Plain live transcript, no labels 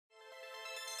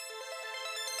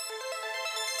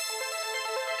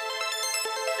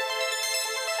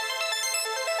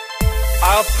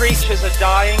I'll preach as a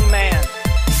dying man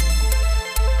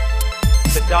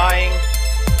to dying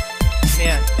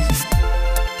men,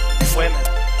 women,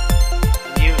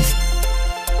 and youth.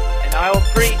 And I will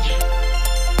preach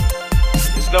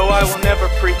as though I will never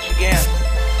preach again.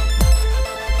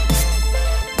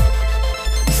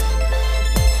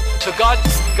 So God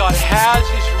has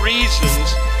His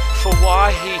reasons for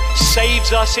why He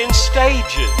saves us in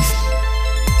stages,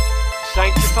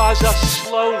 sanctifies us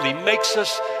slowly, makes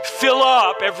us fill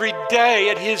up every day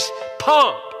at His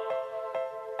pump,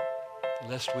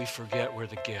 lest we forget where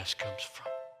the gas comes from.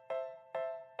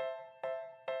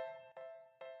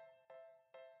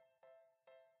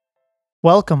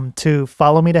 Welcome to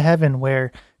Follow Me to Heaven,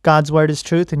 where God's Word is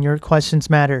truth and your questions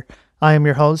matter. I am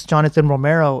your host, Jonathan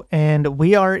Romero, and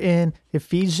we are in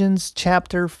Ephesians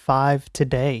chapter 5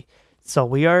 today. So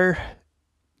we are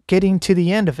getting to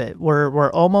the end of it.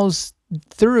 We're almost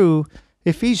through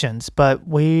Ephesians, but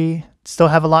we still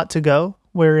have a lot to go.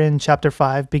 We're in chapter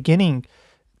 5, beginning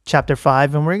chapter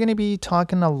 5, and we're going to be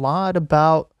talking a lot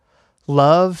about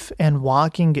love and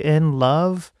walking in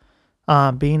love,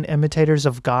 being imitators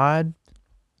of God,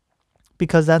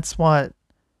 because that's what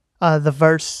the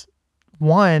verse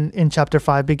 1 in chapter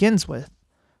 5 begins with.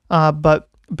 But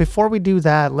before we do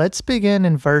that, let's begin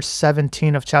in verse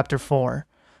 17 of chapter 4,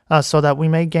 so that we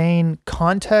may gain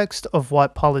context of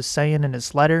what Paul is saying in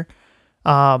his letter.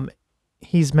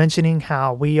 He's mentioning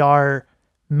how we are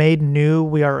made new,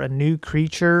 we are a new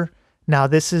creature. Now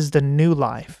this is the new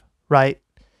life, right?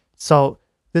 So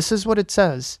this is what it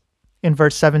says in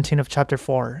verse 17 of chapter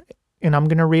 4. And I'm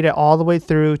going to read it all the way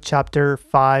through chapter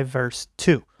 5, verse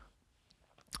 2.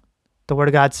 The Word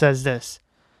of God says this: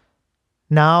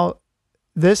 "Now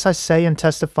this I say and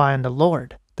testify in the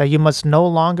Lord, that you must no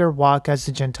longer walk as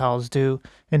the Gentiles do,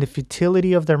 in the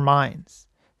futility of their minds.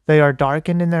 They are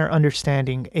darkened in their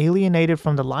understanding, alienated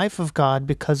from the life of God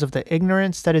because of the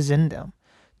ignorance that is in them,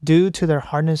 due to their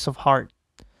hardness of heart.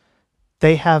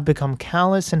 They have become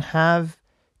callous and have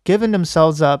given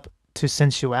themselves up to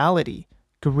sensuality,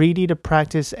 greedy to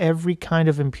practice every kind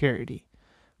of impurity.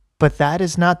 But that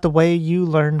is not the way you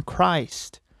learn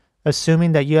Christ,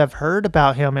 assuming that you have heard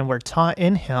about Him and were taught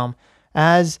in Him,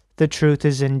 as the truth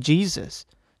is in Jesus,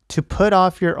 to put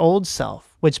off your old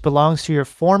self, which belongs to your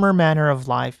former manner of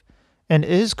life and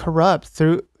is corrupt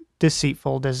through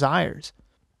deceitful desires,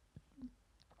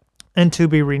 and to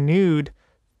be renewed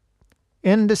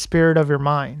in the spirit of your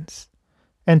minds,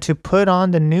 and to put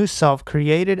on the new self,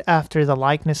 created after the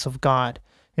likeness of God,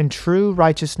 in true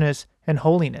righteousness and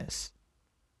holiness.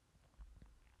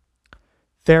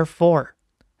 Therefore,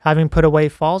 having put away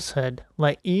falsehood,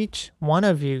 let each one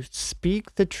of you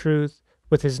speak the truth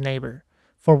with his neighbor,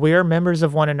 for we are members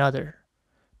of one another.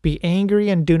 Be angry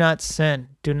and do not sin.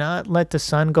 Do not let the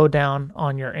sun go down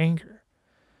on your anger.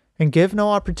 And give no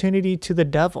opportunity to the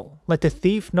devil. Let the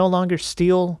thief no longer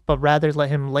steal, but rather let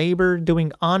him labor,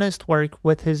 doing honest work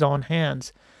with his own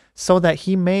hands, so that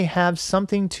he may have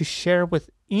something to share with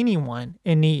anyone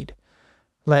in need.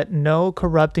 Let no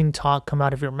corrupting talk come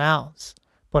out of your mouths,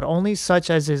 but only such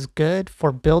as is good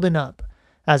for building up,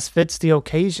 as fits the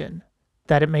occasion,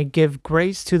 that it may give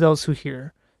grace to those who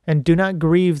hear. And do not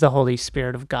grieve the Holy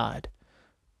Spirit of God,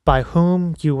 by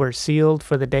whom you were sealed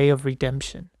for the day of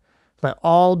redemption. Let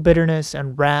all bitterness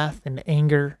and wrath and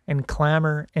anger and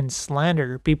clamor and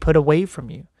slander be put away from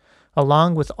you,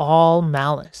 along with all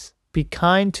malice. Be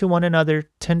kind to one another,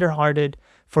 tender-hearted,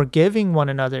 forgiving one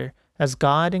another, as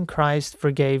God in Christ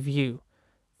forgave you.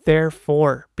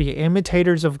 Therefore, be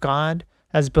imitators of God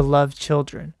as beloved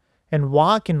children, and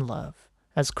walk in love,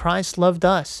 as Christ loved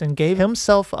us and gave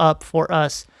Himself up for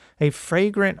us, a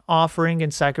fragrant offering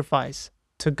and sacrifice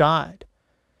to God."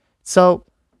 So,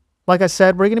 like I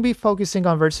said, we're going to be focusing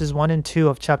on verses 1 and 2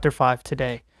 of chapter 5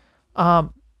 today.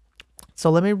 So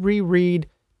let me reread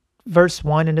verse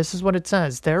 1, and this is what it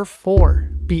says: "Therefore,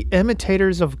 be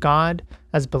imitators of God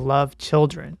as beloved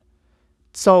children."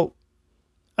 So,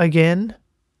 again,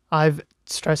 I've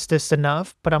stressed this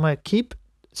enough, but I'm going to keep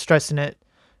stressing it.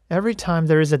 Every time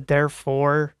there is a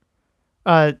therefore,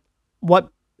 what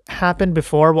happened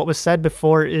before, what was said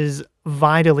before, is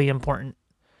vitally important.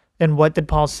 And what did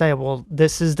Paul say? Well,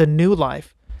 this is the new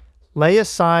life. Lay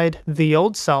aside the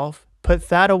old self, put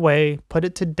that away, put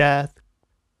it to death.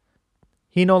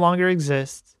 He no longer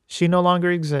exists. She no longer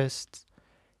exists.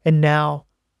 And now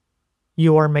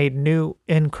you are made new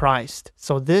in Christ.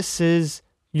 So this is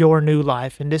your new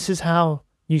life, and this is how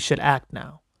you should act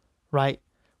now, right?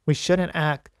 We shouldn't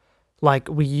act like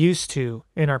we used to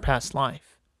in our past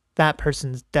life. That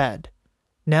person's dead.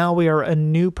 Now we are a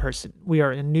new person. We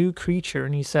are a new creature.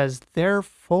 And he says,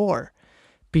 therefore,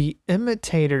 be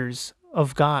imitators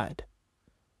of God.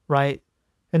 right?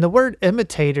 And the word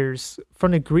imitators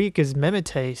from the Greek is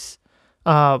mimetes,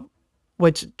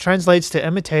 which translates to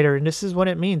imitator. And this is what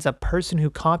it means: a person who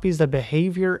copies the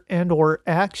behavior and or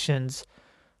actions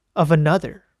of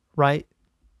another, right?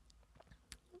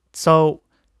 So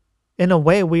in a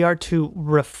way, we are to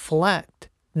reflect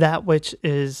that which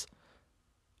is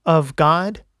of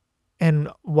God and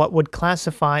what would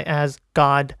classify as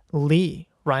godly,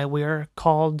 right? We are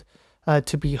called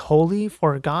to be holy,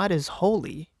 for God is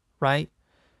holy, right?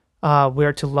 We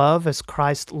are to love as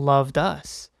Christ loved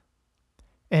us.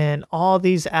 And all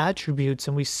these attributes,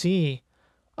 and we see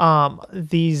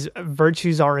these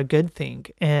virtues are a good thing.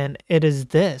 And it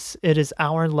is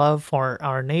our love for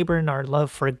our neighbor and our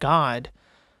love for God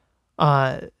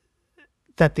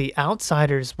that the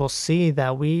outsiders will see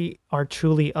that we are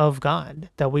truly of God,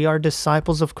 that we are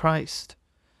disciples of Christ,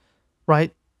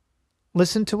 right?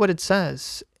 Listen to what it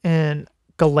says in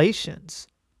Galatians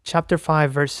chapter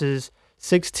 5, verses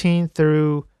 16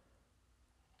 through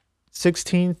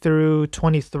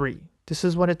 23. This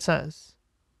is what it says.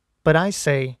 But I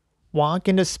say, walk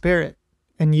in the Spirit,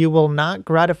 and you will not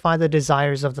gratify the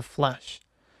desires of the flesh.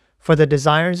 For the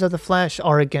desires of the flesh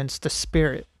are against the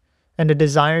Spirit, and the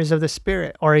desires of the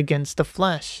Spirit are against the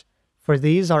flesh. For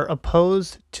these are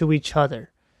opposed to each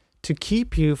other, to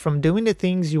keep you from doing the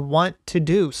things you want to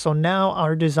do. So now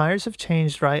our desires have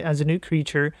changed, right? As a new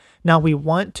creature, now we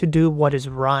want to do what is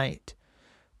right.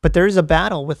 But there's a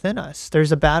battle within us.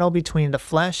 There's a battle between the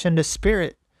flesh and the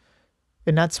Spirit.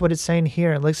 And that's what it's saying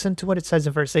here. Listen to what it says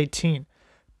in verse 18.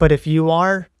 But if you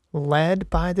are led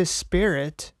by the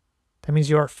Spirit, that means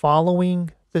you are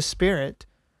following the Spirit,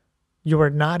 you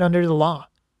are not under the law.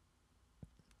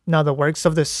 Now the works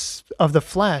of the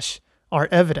flesh are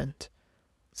evident: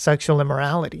 sexual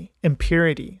immorality,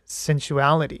 impurity,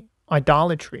 sensuality,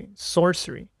 idolatry,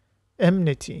 sorcery,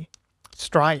 enmity,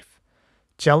 strife,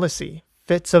 jealousy,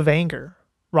 fits of anger,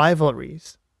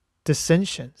 rivalries,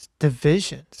 dissensions,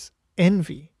 divisions,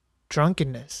 envy,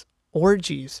 drunkenness,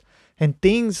 orgies, and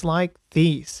things like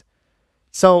these.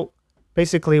 So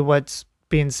basically what's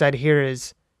being said here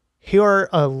is, here are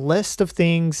a list of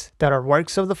things that are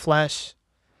works of the flesh,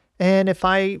 and if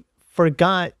I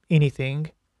forgot anything,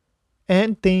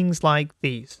 and things like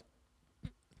these.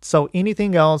 So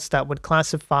anything else that would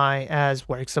classify as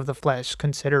works of the flesh,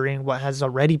 considering what has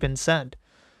already been said.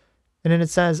 And then it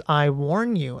says, I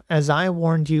warn you, as I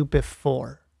warned you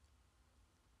before,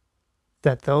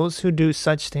 that those who do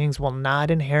such things will not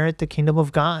inherit the kingdom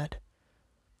of God.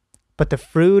 But the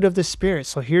fruit of the Spirit.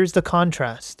 So here's the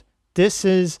contrast. This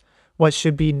is what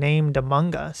should be named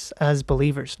among us as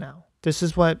believers now. This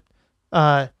is what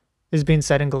is being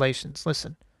said in Galatians.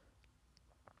 Listen.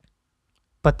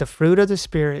 But the fruit of the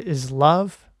Spirit is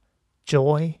love,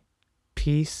 joy,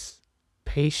 peace,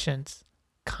 patience,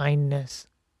 kindness,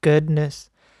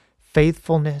 goodness,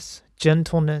 faithfulness,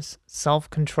 gentleness,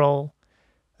 self-control.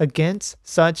 Against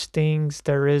such things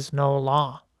there is no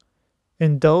law.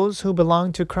 And those who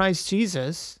belong to Christ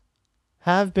Jesus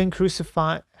have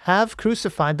crucified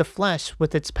the flesh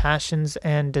with its passions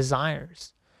and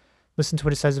desires. Listen to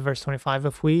what it says in verse 25.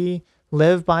 If we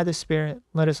live by the Spirit,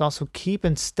 let us also keep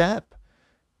in step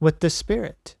with the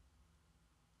Spirit,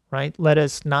 right? Let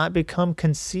us not become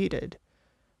conceited,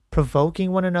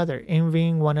 provoking one another,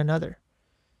 envying one another.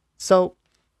 So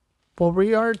what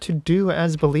we are to do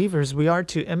as believers, we are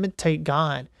to imitate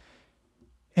God.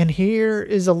 And here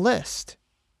is a list.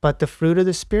 But the fruit of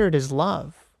the Spirit is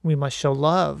love. We must show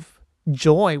love.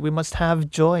 Joy. We must have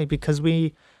joy because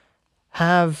we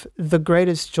have the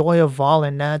greatest joy of all,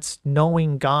 and that's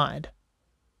knowing God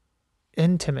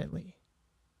intimately.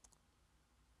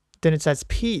 Then it says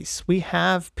peace. We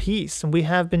have peace, and we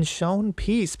have been shown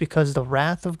peace because the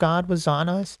wrath of God was on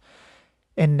us.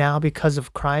 And now because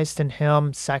of Christ and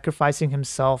Him sacrificing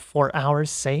Himself for our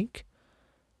sake,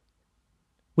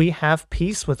 we have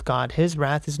peace with God. His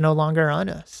wrath is no longer on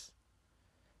us.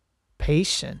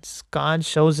 Patience. God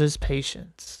shows us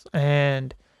patience.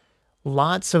 And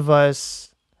lots of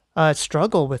us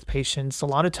struggle with patience. A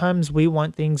lot of times we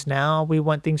want things now. We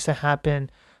want things to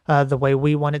happen the way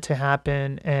we want it to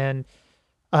happen and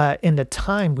in the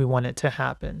time we want it to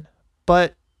happen.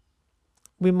 But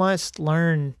we must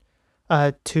learn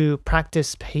to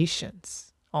practice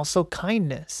patience, also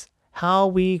kindness, how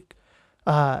we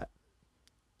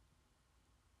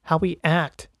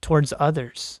act towards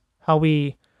others, how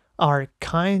we are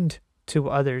kind to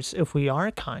others if we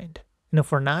are kind. And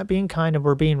if we're not being kind and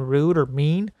we're being rude or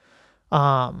mean,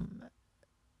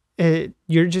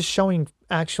 you're just showing,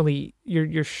 actually,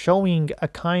 you're showing a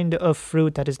kind of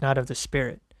fruit that is not of the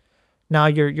Spirit. Now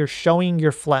you're showing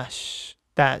your flesh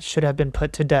that should have been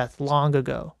put to death long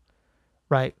ago,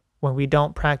 right? when we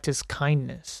don't practice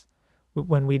kindness,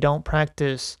 when we don't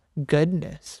practice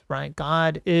goodness, right?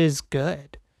 God is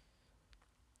good.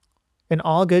 And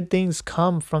all good things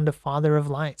come from the Father of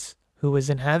lights who is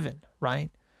in heaven, right?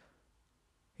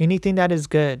 Anything that is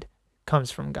good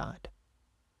comes from God.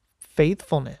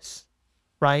 Faithfulness,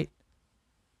 right?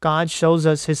 God shows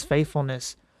us his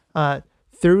faithfulness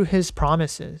through his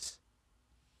promises.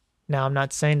 Now, I'm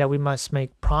not saying that we must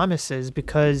make promises,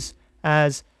 because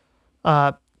as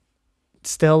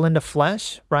still in the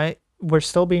flesh, right? We're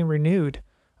still being renewed.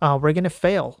 We're going to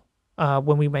fail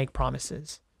when we make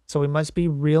promises. So we must be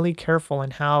really careful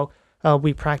in how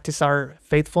we practice our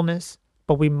faithfulness,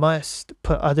 but we must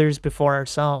put others before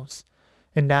ourselves.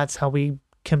 And that's how we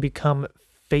can become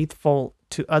faithful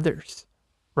to others,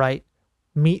 right?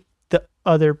 Meet the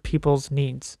other people's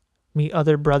needs. Meet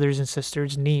other brothers and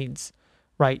sisters' needs,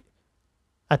 right?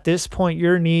 At this point,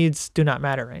 your needs do not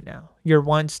matter right now. Your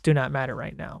wants do not matter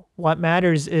right now. What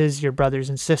matters is your brothers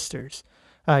and sisters.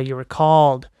 You were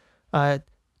called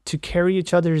to carry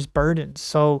each other's burdens.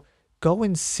 So go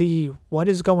and see what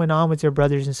is going on with your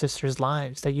brothers and sisters'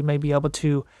 lives, that you may be able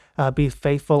to be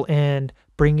faithful in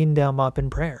bringing them up in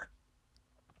prayer.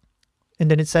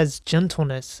 And then it says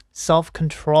gentleness,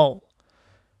 self-control.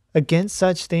 Against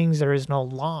such things there is no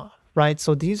law, right?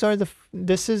 So this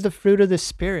is the fruit of the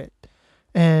Spirit.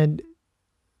 And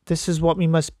this is what we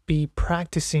must be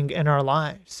practicing in our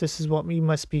lives. This is what we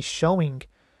must be showing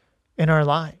in our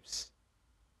lives.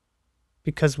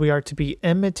 Because we are to be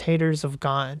imitators of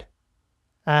God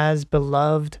as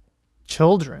beloved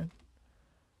children.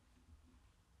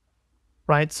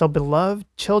 Right? So beloved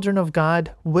children of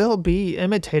God will be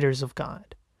imitators of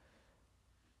God.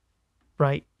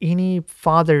 Right? Any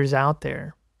fathers out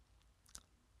there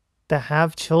that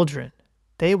have children,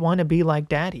 they want to be like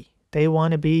daddy. They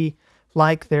want to be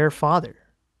like their father.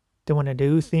 They want to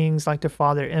do things like their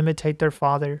father, imitate their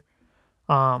father.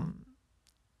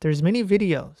 There's many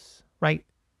videos, right?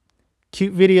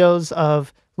 Cute videos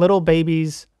of little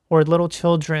babies or little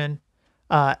children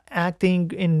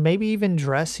acting and maybe even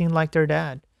dressing like their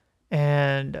dad.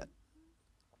 And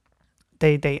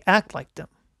they act like them.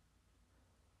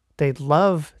 They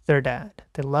love their dad.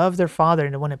 They love their father,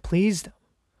 and they want to please them.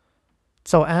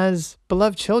 So as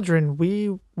beloved children,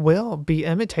 we will be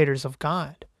imitators of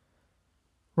God,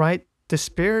 right? The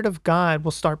Spirit of God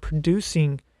will start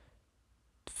producing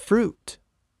fruit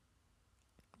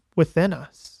within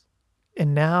us.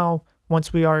 And now,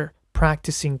 once we are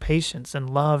practicing patience and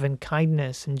love and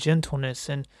kindness and gentleness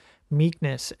and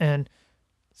meekness and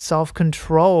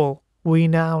self-control, we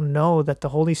now know that the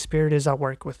Holy Spirit is at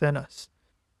work within us.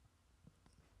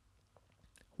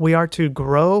 We are to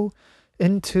grow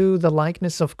into the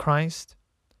likeness of Christ,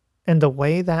 and the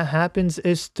way that happens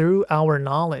is through our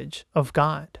knowledge of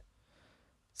God.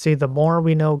 See, the more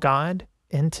we know God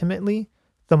intimately,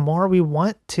 the more we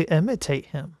want to imitate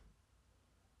him,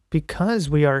 because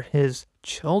we are his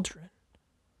children.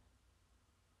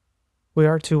 We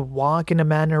are to walk in a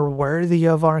manner worthy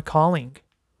of our calling,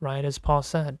 right, as Paul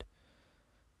said.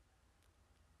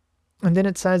 And then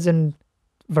it says in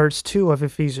verse 2 of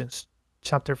Ephesians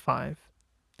chapter 5,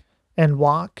 and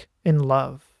walk in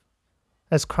love,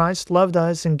 as Christ loved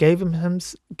us and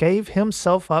gave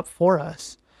himself up for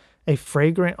us, a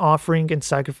fragrant offering and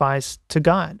sacrifice to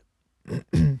God.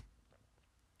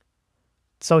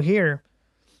 So here,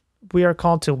 we are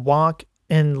called to walk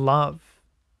in love,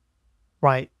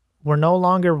 right? We're no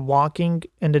longer walking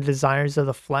in the desires of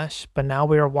the flesh, but now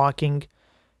we are walking,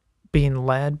 being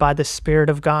led by the Spirit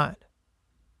of God.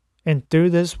 And through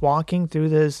this walking, through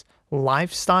this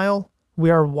lifestyle, we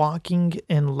are walking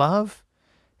in love.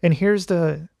 And here's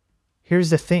the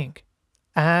thing.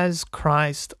 As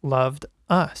Christ loved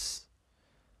us.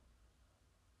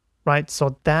 Right?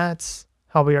 So that's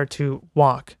how we are to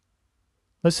walk.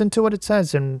 Listen to what it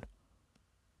says in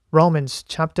Romans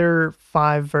chapter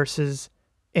 5, verses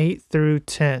 8 through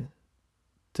 10.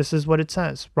 This is what it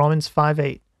says. Romans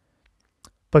 5:8.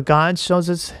 But God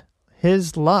shows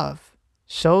his love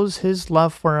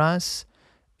for us,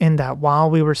 in that while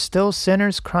we were still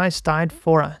sinners, Christ died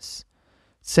for us.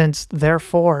 Since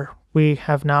therefore we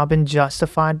have now been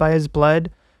justified by his blood,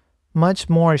 much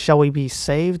more shall we be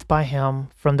saved by him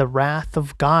from the wrath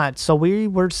of God. So we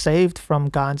were saved from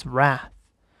God's wrath.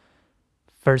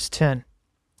 Verse 10.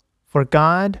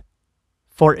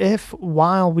 For if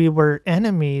while we were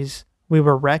enemies, we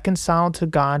were reconciled to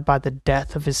God by the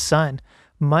death of his Son,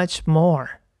 much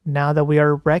more, now that we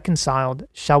are reconciled,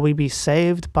 shall we be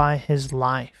saved by his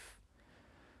life.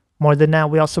 More than that,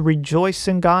 we also rejoice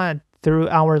in God through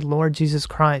our Lord Jesus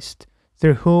Christ,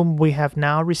 through whom we have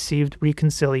now received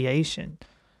reconciliation.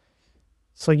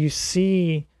 So you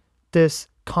see this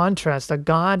contrast that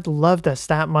God loved us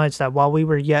that much that while we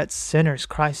were yet sinners,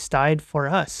 Christ died for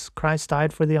us. Christ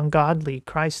died for the ungodly.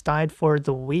 Christ died for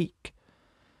the weak.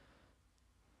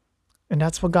 And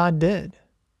that's what God did.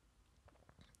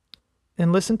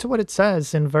 And listen to what it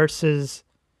says in verses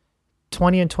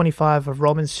 20 and 25 of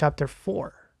Romans chapter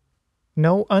 4.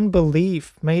 No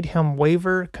unbelief made him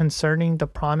waver concerning the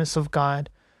promise of God,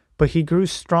 but he grew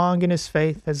strong in his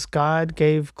faith as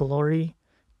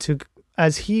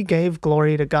he gave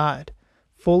glory to God,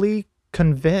 fully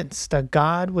convinced that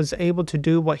God was able to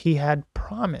do what he had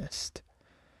promised.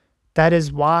 That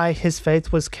is why his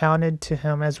faith was counted to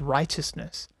him as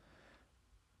righteousness.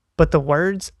 But the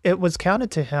words it was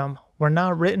counted to him were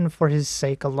not written for his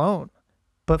sake alone,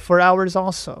 but for ours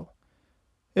also.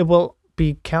 It will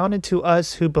be counted to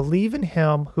us who believe in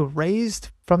him who raised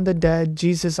from the dead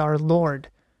Jesus our Lord,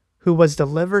 who was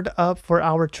delivered up for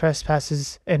our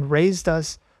trespasses and raised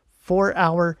us for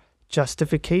our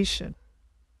justification.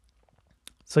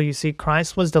 So you see,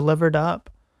 Christ was delivered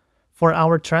up for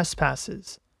our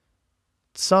trespasses.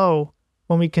 So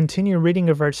when we continue reading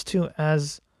of verse 2,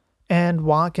 and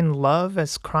walk in love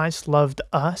as Christ loved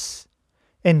us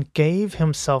and gave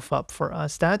himself up for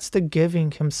us. That's the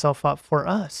giving himself up for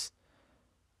us.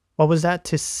 What was that?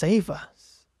 To save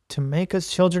us, to make us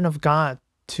children of God,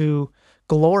 to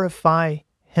glorify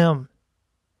him,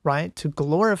 right? To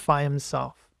glorify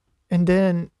himself. And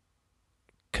then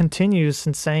continues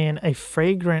in saying a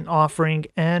fragrant offering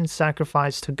and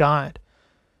sacrifice to God.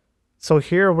 So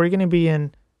here we're going to be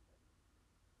in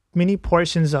many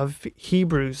portions of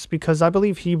Hebrews, because I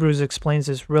believe Hebrews explains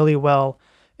this really well.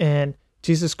 And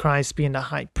Jesus Christ being the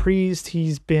high priest,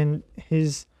 his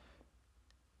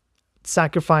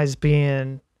sacrifice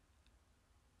being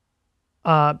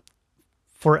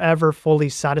forever fully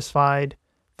satisfied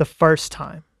the first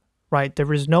time, right?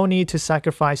 There is no need to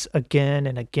sacrifice again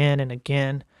and again and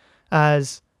again,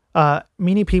 as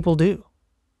many people do.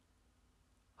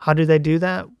 How do they do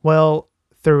that? Well,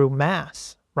 through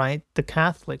Mass, right?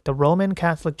 The Roman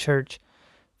Catholic Church,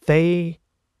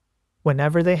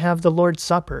 whenever they have the Lord's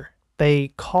Supper, they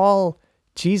call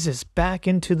Jesus back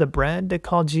into the bread. They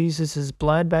call Jesus'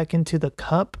 blood back into the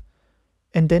cup.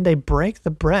 And then they break the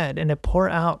bread and they pour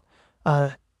out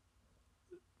the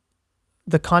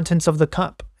contents of the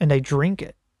cup and they drink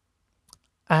it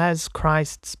as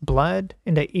Christ's blood,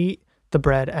 and they eat the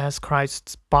bread as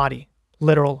Christ's body,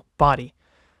 literal body.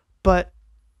 But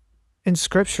in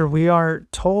Scripture, we are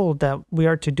told that we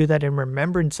are to do that in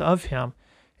remembrance of him.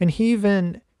 And he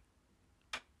even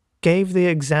gave the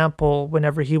example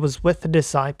whenever he was with the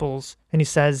disciples and he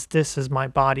says, "This is my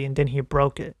body," and then he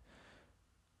broke it.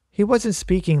 He wasn't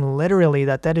speaking literally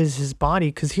that is his body,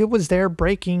 because he was there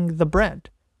breaking the bread.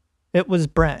 It was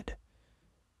bread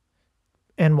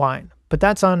and wine. But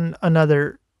that's on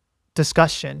another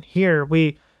discussion. Here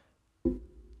we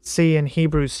see in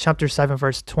Hebrews chapter 7,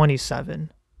 verse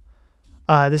 27.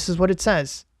 This is what it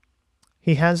says.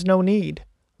 He has no need,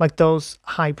 like those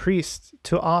high priests,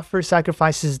 to offer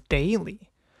sacrifices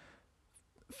daily,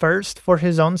 first for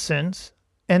his own sins,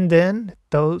 and then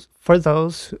for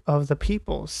those of the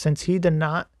people, since he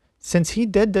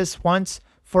did this once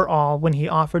for all when he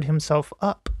offered himself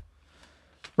up.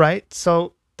 Right?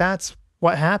 So that's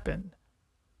what happened.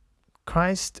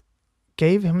 Christ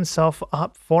gave himself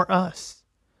up for us.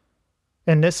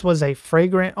 And this was a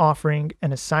fragrant offering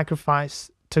and a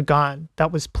sacrifice to God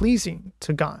that was pleasing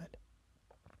to God.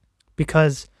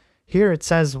 Because here it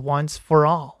says once for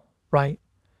all, right?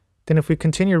 Then if we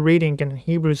continue reading in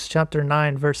Hebrews chapter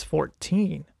 9, verse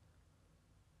 14,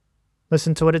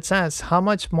 listen to what it says. How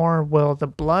much more will the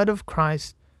blood of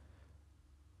Christ,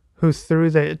 who through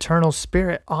the eternal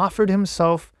Spirit offered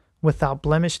himself without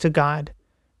blemish to God,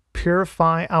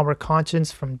 purify our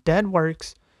conscience from dead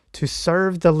works to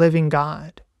serve the living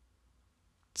God?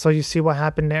 So you see what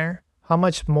happened there? How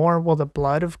much more will the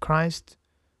blood of Christ,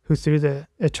 who through the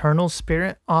eternal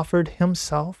Spirit offered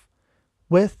himself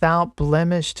without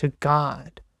blemish to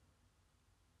God?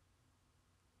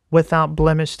 Without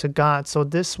blemish to God. So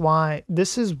this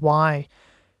is why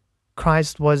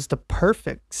Christ was the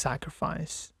perfect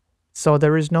sacrifice. So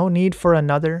there is no need for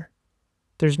another.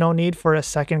 There's no need for a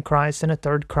second Christ and a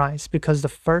third Christ, because the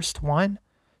first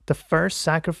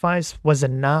sacrifice was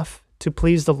enough to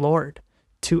please the Lord,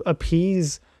 to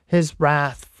appease his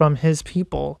wrath from his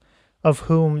people of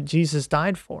whom Jesus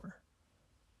died for.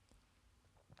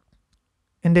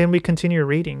 And then we continue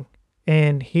reading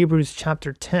in Hebrews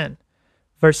chapter 10,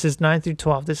 verses 9 through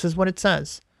 12. This is what it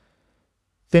says.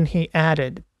 Then he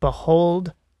added,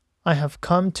 "Behold, I have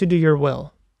come to do your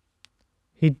will."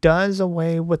 He does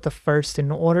away with the first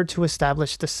in order to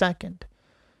establish the second.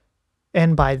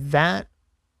 And by that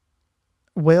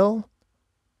will,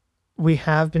 we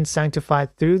have been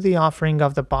sanctified through the offering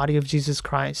of the body of Jesus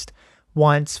Christ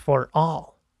once for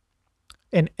all.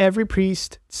 And every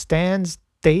priest stands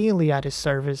daily at his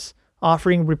service,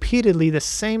 offering repeatedly the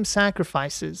same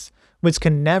sacrifices, which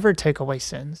can never take away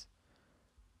sins.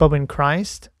 But when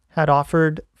Christ had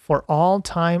offered for all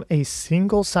time a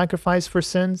single sacrifice for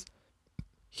sins,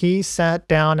 he sat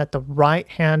down at the right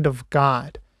hand of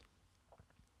God,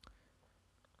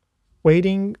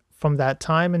 waiting from that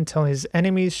time until his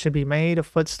enemies should be made a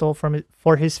footstool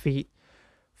for his feet.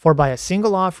 For by a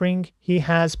single offering he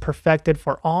has perfected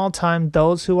for all time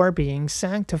those who are being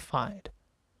sanctified.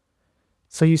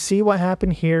 So you see what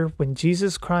happened here when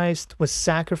Jesus Christ was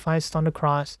sacrificed on the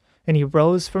cross and he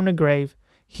rose from the grave.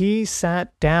 He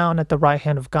sat down at the right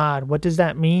hand of God. What does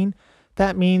that mean?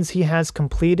 That means he has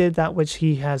completed that which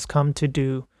he has come to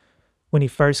do when he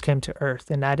first came to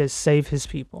earth, and that is save his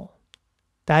people.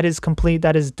 That is complete.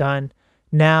 That is done.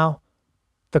 Now,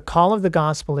 the call of the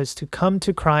gospel is to come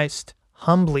to Christ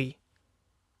humbly,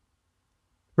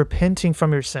 repenting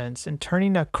from your sins and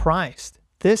turning to Christ,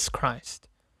 this Christ,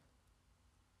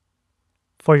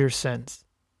 for your sins,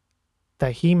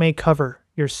 that he may cover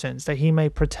your sins, that he may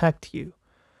protect you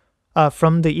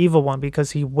from the evil one,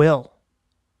 because he will.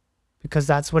 Because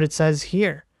that's what it says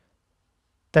here.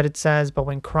 That it says, but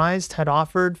when Christ had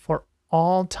offered for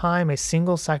all time a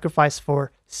single sacrifice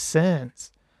for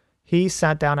sins, he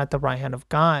sat down at the right hand of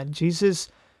God. Jesus,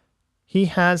 he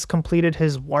has completed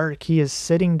his work. He is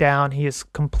sitting down. He is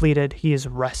completed. He is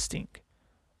resting,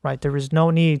 right? There is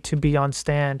no need to be on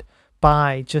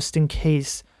standby just in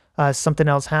case something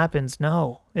else happens.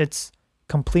 No, it's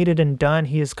completed and done.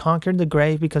 He has conquered the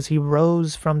grave because he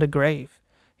rose from the grave.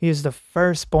 He is the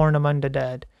firstborn among the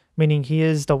dead, meaning he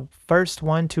is the first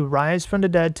one to rise from the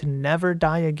dead to never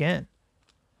die again,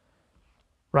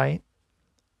 right?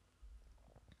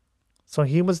 So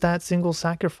he was that single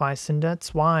sacrifice, and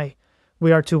that's why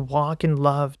we are to walk in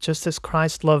love just as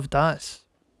Christ loved us.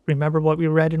 Remember what we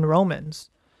read in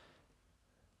Romans,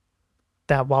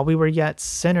 that while we were yet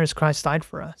sinners, Christ died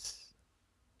for us.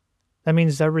 That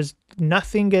means there was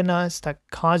nothing in us that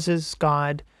causes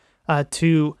God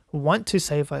to want to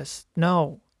save us.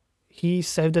 No, he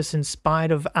saved us in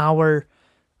spite of our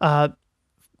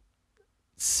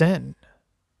sin,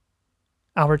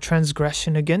 our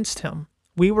transgression against him.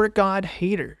 We were God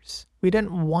haters. We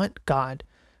didn't want God.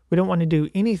 We don't want to do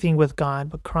anything with God,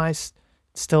 but Christ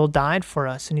still died for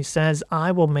us. And he says,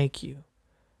 I will make you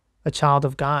a child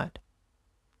of God.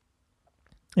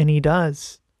 And he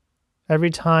does. Every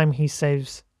time he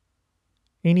saves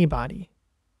anybody,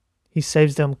 he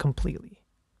saves them completely.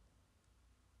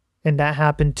 And that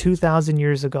happened 2,000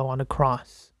 years ago on the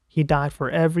cross. He died for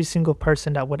every single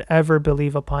person that would ever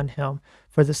believe upon him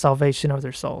for the salvation of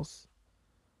their souls.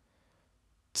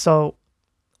 So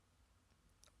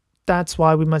that's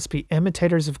why we must be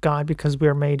imitators of God, because we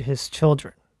are made his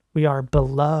children. We are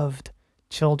beloved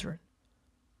children.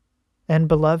 And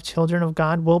beloved children of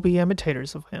God will be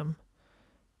imitators of him.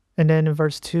 And then in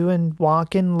verse 2, and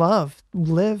walk in love.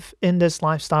 Live in this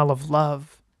lifestyle of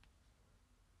love.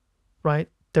 Right?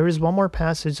 There is one more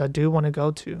passage I do want to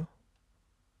go to.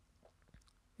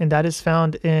 And that is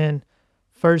found in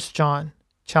 1 John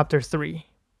chapter 3.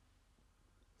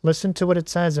 Listen to what it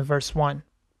says in verse 1.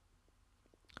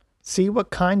 See what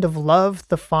kind of love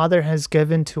the Father has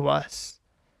given to us,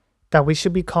 that we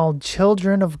should be called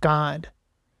children of God.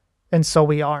 And so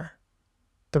we are.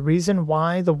 The reason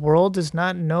why the world does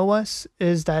not know us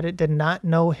is that it did not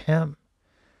know him.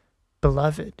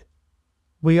 Beloved,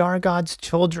 we are God's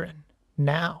children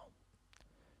now.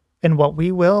 And what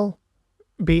we will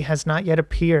be has not yet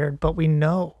appeared, but we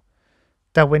know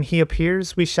that when he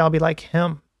appears, we shall be like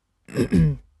him,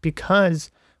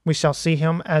 because we shall see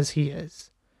him as he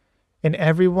is. And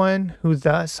everyone who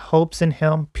thus hopes in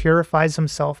him purifies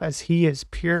himself as he is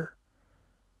pure.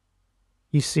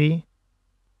 You see,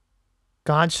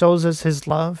 God shows us his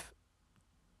love,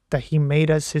 that he made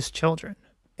us his children.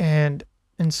 And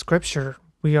in Scripture,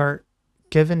 we are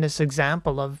given this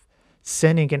example of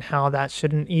sinning and how that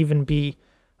shouldn't even be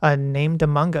named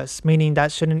among us, meaning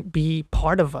that shouldn't be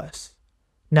part of us.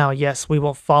 Now, yes, we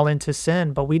will fall into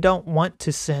sin, but we don't want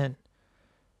to sin.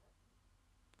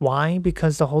 Why?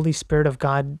 Because the Holy Spirit of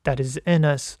God that is in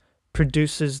us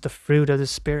produces the fruit of the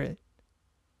Spirit,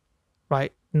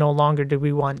 right? No longer do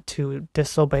we want to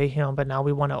disobey him, but now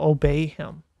we want to obey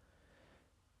him.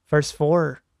 Verse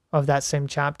 4 of that same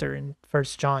chapter in 1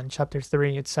 John chapter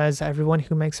 3, it says, everyone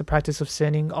who makes a practice of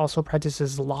sinning also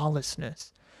practices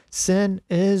lawlessness. Sin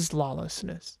is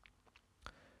lawlessness.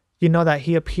 You know that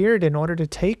he appeared in order to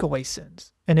take away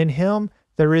sins, and in him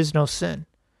there is no sin.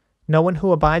 No one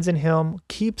who abides in him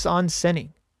keeps on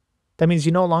sinning. That means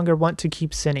you no longer want to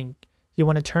keep sinning. You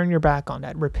want to turn your back on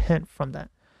that, repent from that.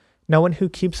 No one who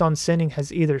keeps on sinning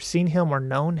has either seen him or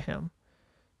known him.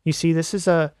 You see, this is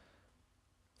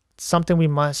something we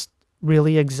must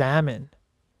really examine.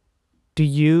 Do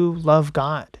you love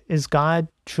God? Is God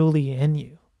truly in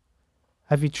you?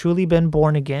 Have you truly been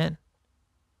born again?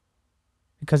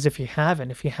 Because if you haven't,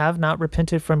 if you have not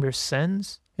repented from your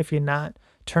sins, if you're not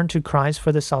turned to Christ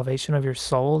for the salvation of your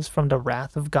souls from the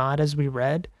wrath of God as we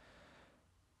read,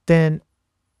 then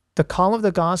the call of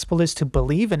the gospel is to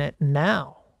believe in it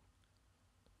now,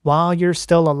 while you're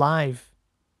still alive,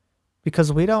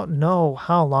 because we don't know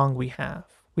how long we have.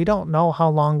 We don't know how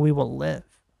long we will live.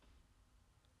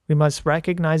 We must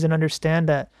recognize and understand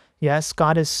that, yes,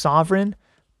 God is sovereign,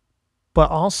 but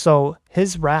also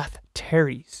his wrath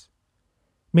tarries.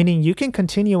 Meaning you can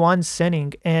continue on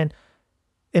sinning and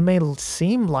it may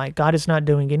seem like God is not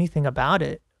doing anything about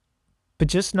it, but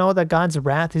just know that God's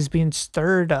wrath is being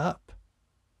stirred up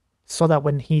so that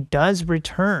when he does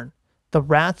return, the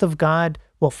wrath of God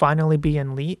will finally be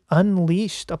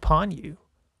unleashed upon you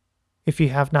if you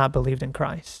have not believed in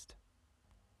Christ.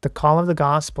 The call of the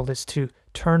gospel is to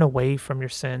turn away from your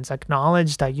sins,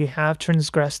 acknowledge that you have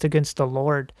transgressed against the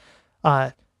Lord,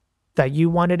 that you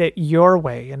wanted it your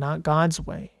way and not God's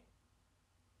way.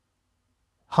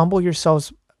 Humble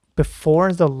yourselves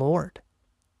before the Lord.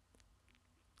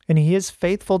 And he is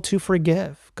faithful to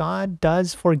forgive. God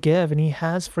does forgive, and he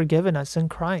has forgiven us in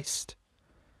Christ.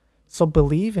 So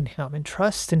believe in him and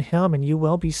trust in him, and you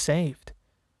will be saved.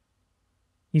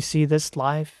 You see, this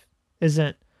life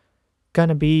isn't going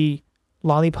to be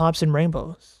lollipops and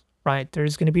rainbows, right?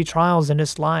 There's going to be trials in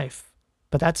this life,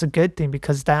 but that's a good thing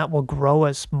because that will grow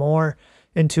us more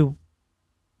into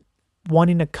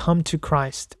wanting to come to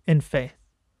Christ in faith,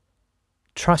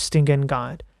 trusting in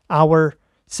God. Our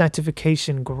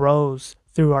sanctification grows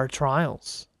through our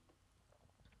trials.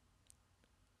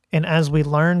 And as we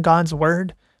learn God's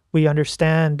word, we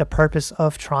understand the purpose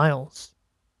of trials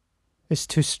is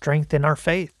to strengthen our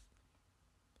faith.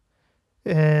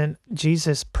 And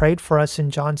Jesus prayed for us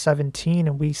in John 17,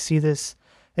 and we see this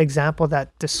example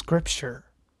that the scripture,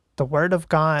 the word of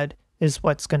God, is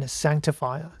what's going to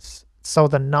sanctify us. So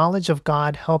the knowledge of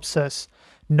God helps us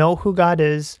know who God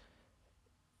is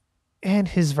and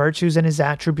his virtues and his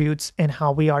attributes and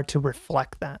how we are to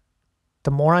reflect that.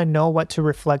 The more I know what to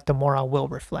reflect, the more I will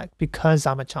reflect because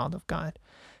I'm a child of God.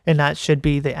 And that should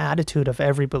be the attitude of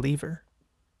every believer.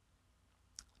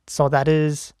 So that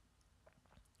is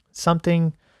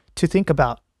something to think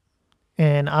about.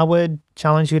 And I would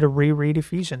challenge you to reread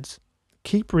Ephesians.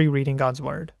 Keep rereading God's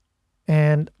word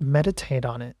and meditate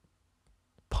on it.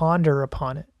 Ponder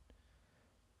upon it.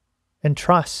 And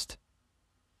trust,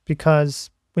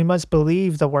 because we must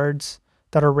believe the words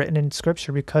that are written in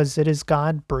Scripture because it is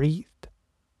God-breathed,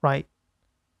 right?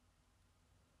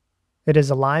 It is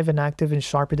alive and active and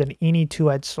sharper than any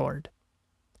two-edged sword.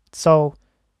 So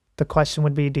the question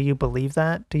would be, do you believe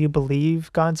that? Do you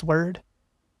believe God's word?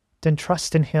 Then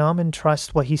trust in him and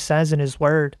trust what he says in his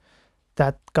word,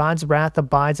 that God's wrath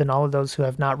abides in all of those who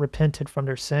have not repented from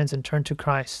their sins and turned to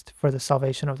Christ for the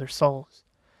salvation of their souls.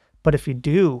 But if you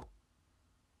do,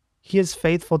 he is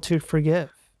faithful to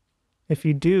forgive. If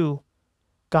you do,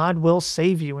 God will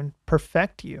save you and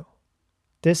perfect you.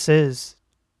 This is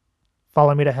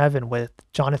Follow Me to Heaven with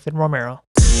Jonathan Romero.